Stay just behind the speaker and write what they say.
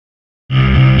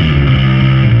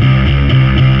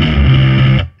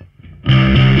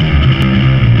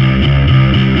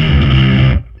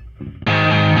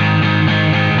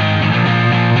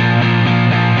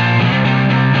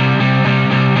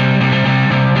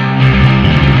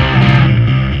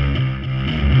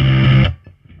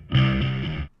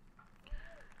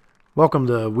Welcome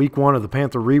to Week 1 of the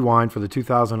Panther Rewind for the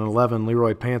 2011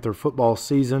 LeRoy Panther football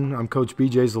season. I'm Coach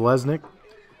B.J. Zalesnik.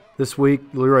 This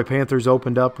week, the LeRoy Panthers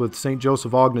opened up with St.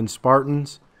 Joseph Ogden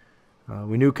Spartans.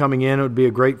 We knew coming in it would be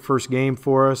a great first game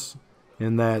for us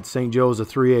in that St. Joe is a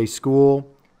 3A school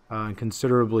and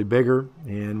considerably bigger,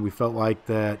 and we felt like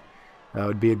that it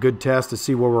would be a good test to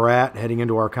see where we're at heading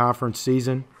into our conference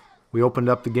season. We opened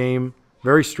up the game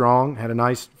very strong, had a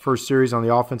nice first series on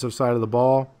the offensive side of the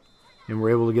ball, and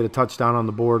were able to get a touchdown on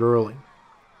the board early.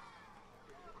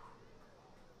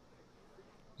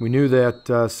 We knew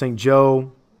that St.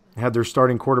 Joe had their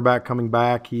starting quarterback coming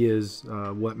back. He is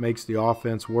what makes the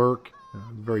offense work.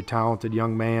 A very talented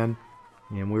young man,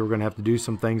 and we were going to have to do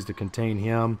some things to contain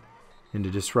him and to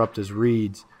disrupt his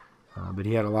reads. But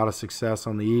he had a lot of success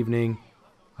on the evening.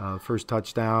 First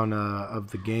touchdown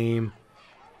of the game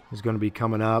is going to be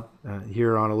coming up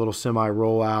here on a little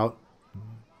semi-rollout.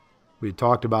 We had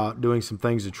talked about doing some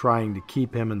things to trying to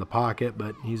keep him in the pocket,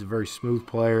 but he's a very smooth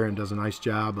player and does a nice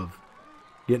job of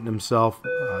getting himself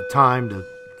time to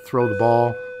throw the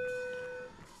ball.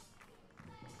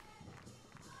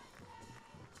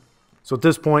 So at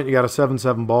this point, you got a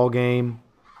 7-7 ball game,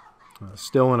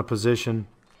 still in a position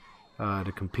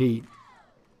to compete.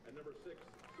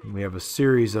 And we have a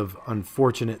series of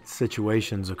unfortunate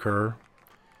situations occur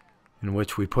in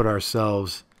which we put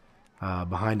ourselves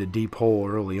behind a deep hole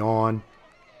early on.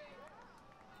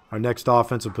 Our next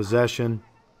offensive possession,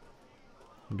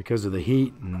 because of the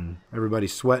heat and everybody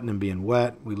sweating and being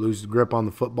wet, we lose the grip on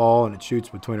the football and it shoots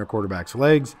between our quarterback's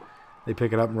legs. They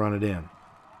pick it up and run it in.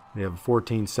 We have a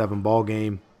 14-7 ball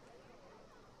game.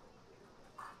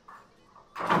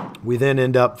 We then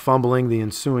end up fumbling the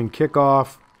ensuing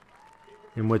kickoff,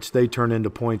 in which they turn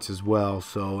into points as well.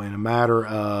 So in a matter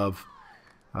of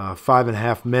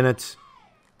 5.5 minutes,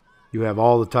 you have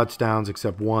all the touchdowns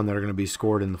except one that are going to be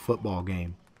scored in the football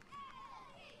game.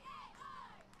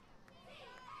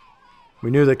 We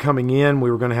knew that coming in,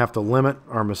 we were going to have to limit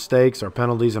our mistakes, our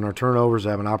penalties, and our turnovers to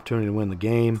have an opportunity to win the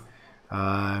game.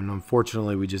 And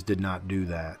unfortunately, we just did not do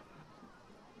that.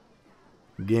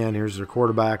 Again, here's their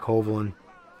quarterback, Hovland.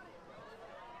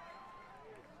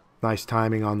 Nice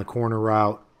timing on the corner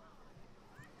route.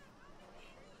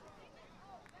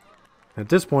 At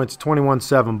this point, it's a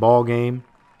 21-7 ball game.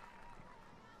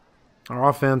 Our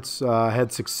offense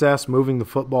had success moving the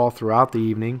football throughout the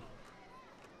evening.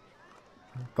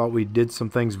 I thought we did some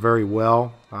things very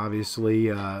well. Obviously,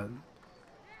 the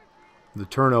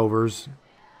turnovers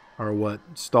are what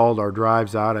stalled our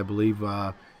drives out. I believe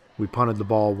we punted the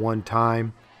ball one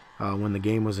time when the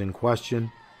game was in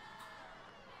question,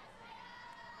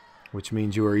 which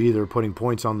means you are either putting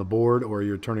points on the board or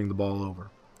you're turning the ball over.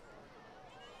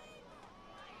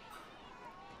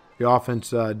 The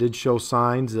offense did show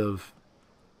signs of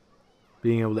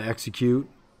being able to execute.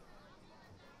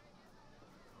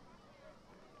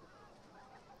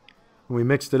 We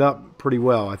mixed it up pretty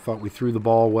well. I thought we threw the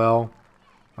ball well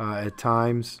at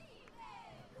times,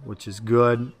 which is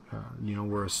good.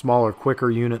 We're a smaller, quicker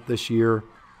unit this year,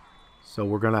 so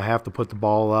we're going to have to put the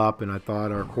ball up, and I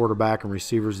thought our quarterback and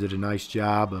receivers did a nice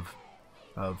job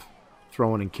of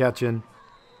throwing and catching.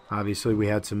 Obviously, we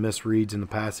had some misreads in the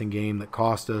passing game that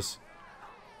cost us,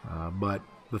 but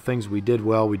the things we did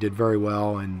well, we did very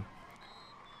well, and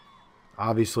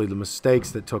obviously the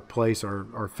mistakes that took place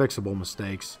are fixable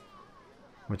mistakes,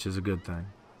 which is a good thing.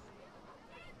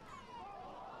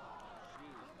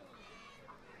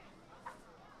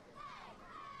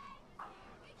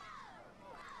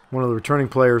 One of the returning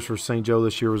players for St. Joe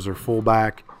this year was their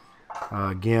fullback.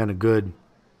 Again, a good,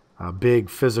 big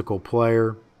physical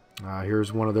player.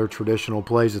 Here's one of their traditional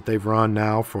plays that they've run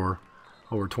now for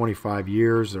over 25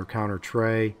 years, their counter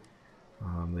tray.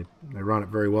 They run it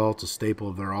very well. It's a staple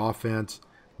of their offense.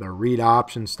 Their read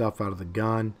option stuff out of the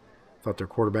gun. I thought their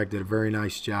quarterback did a very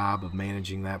nice job of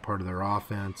managing that part of their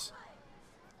offense.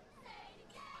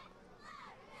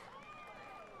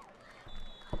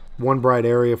 One bright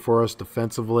area for us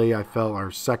defensively, I felt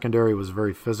our secondary was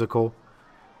very physical.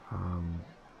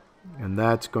 And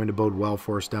that's going to bode well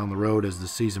for us down the road as the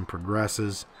season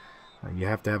progresses. You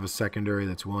have to have a secondary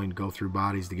that's willing to go through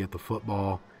bodies to get the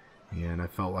football. And I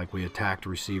felt like we attacked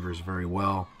receivers very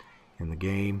well in the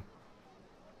game.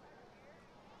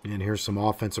 And here's some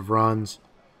offensive runs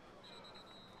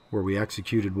where we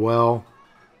executed well.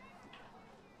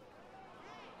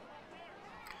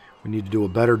 We need to do a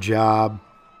better job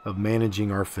of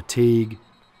managing our fatigue,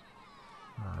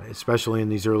 especially in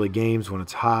these early games when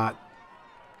it's hot.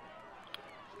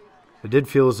 It did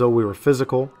feel as though we were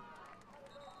physical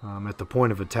at the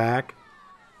point of attack.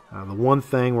 The one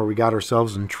thing where we got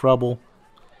ourselves in trouble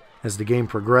as the game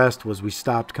progressed was we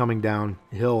stopped coming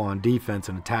downhill on defense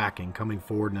and attacking, coming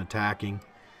forward and attacking.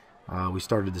 We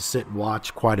started to sit and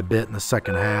watch quite a bit in the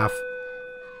second half.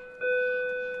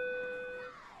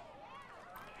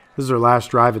 This is our last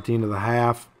drive at the end of the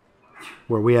half,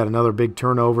 where we had another big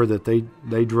turnover that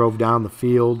they drove down the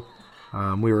field.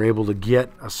 We were able to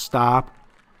get a stop,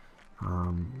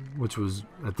 which was,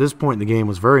 at this point in the game,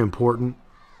 was very important.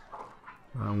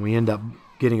 We end up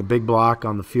getting a big block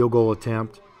on the field goal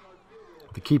attempt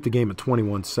to keep the game at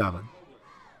 21-7.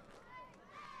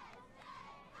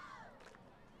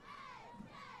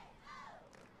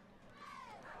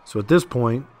 So at this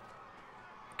point,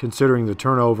 considering the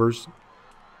turnovers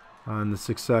and the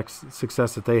success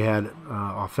that they had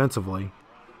offensively,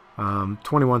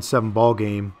 21-7 ball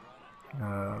game,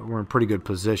 we're in pretty good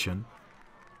position.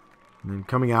 And then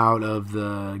coming out of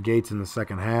the gates in the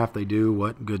second half, they do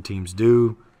what good teams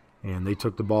do, and they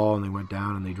took the ball and they went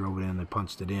down and they drove it in and they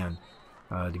punched it in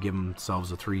to give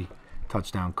themselves a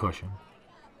 3-touchdown cushion.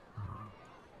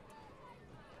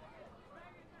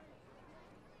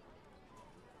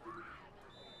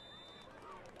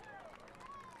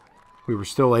 We were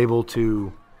still able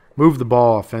to move the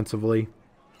ball offensively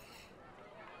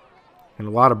in a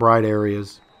lot of bright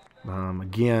areas.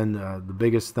 Again, the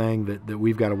biggest thing that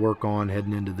we've got to work on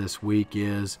heading into this week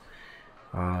is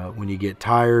when you get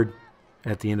tired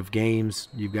at the end of games,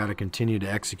 you've got to continue to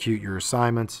execute your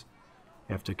assignments.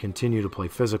 You have to continue to play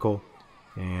physical.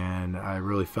 And I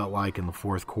really felt like in the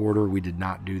fourth quarter we did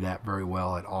not do that very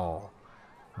well at all.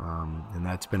 And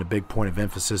that's been a big point of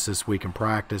emphasis this week in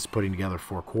practice, putting together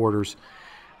 4 quarters.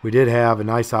 We did have a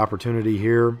nice opportunity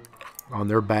here on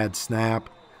their bad snap.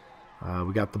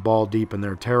 We got the ball deep in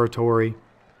their territory.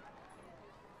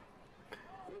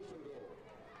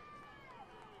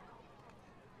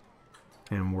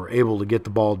 And we're able to get the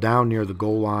ball down near the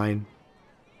goal line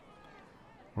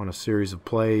on a series of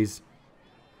plays.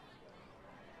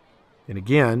 And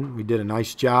again, we did a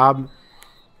nice job.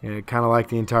 And kind of like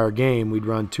the entire game, we'd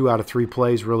run 2 out of 3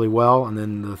 plays really well, and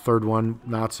then the third one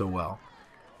not so well.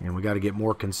 And we got to get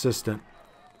more consistent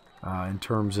in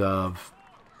terms of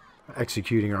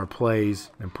executing our plays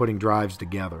and putting drives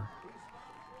together.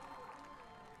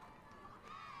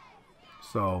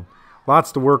 So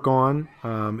lots to work on.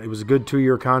 It was a good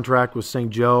 2-year contract with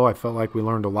St. Joe. I felt like we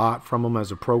learned a lot from them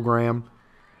as a program.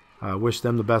 I wish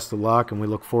them the best of luck, and we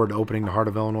look forward to opening the Heart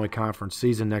of Illinois Conference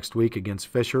season next week against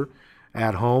Fisher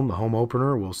at home, the home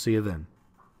opener. We'll see you then.